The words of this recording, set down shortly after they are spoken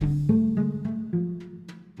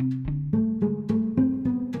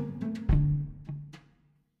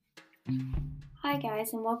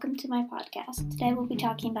guys, and welcome to my podcast. Today we'll be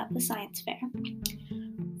talking about the science fair.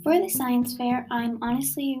 For the science fair, I'm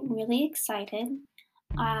honestly really excited.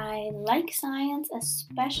 I like science,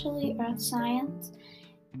 especially earth science,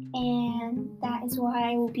 and that is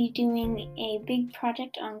why I will be doing a big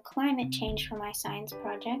project on climate change for my science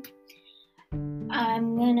project.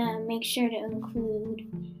 I'm gonna make sure to include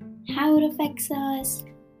how it affects us,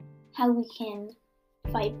 how we can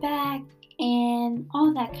fight back, and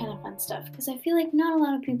all that kind of fun stuff, because I feel like not a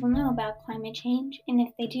lot of people know about climate change, and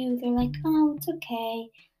if they do, they're like, oh, it's okay,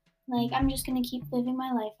 I'm just gonna keep living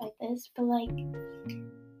my life like this, but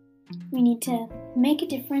we need to make a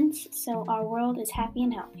difference so our world is happy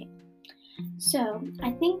and healthy. So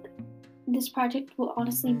I think this project will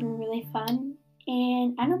honestly be really fun,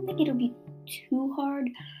 and I don't think it'll be too hard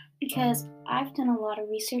because I've done a lot of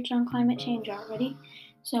research on climate change already,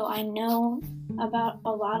 so I know about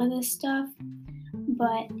a lot of this stuff,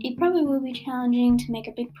 but it probably will be challenging to make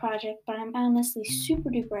a big project, but I'm honestly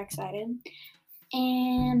super duper excited.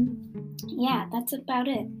 And yeah, that's about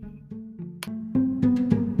it.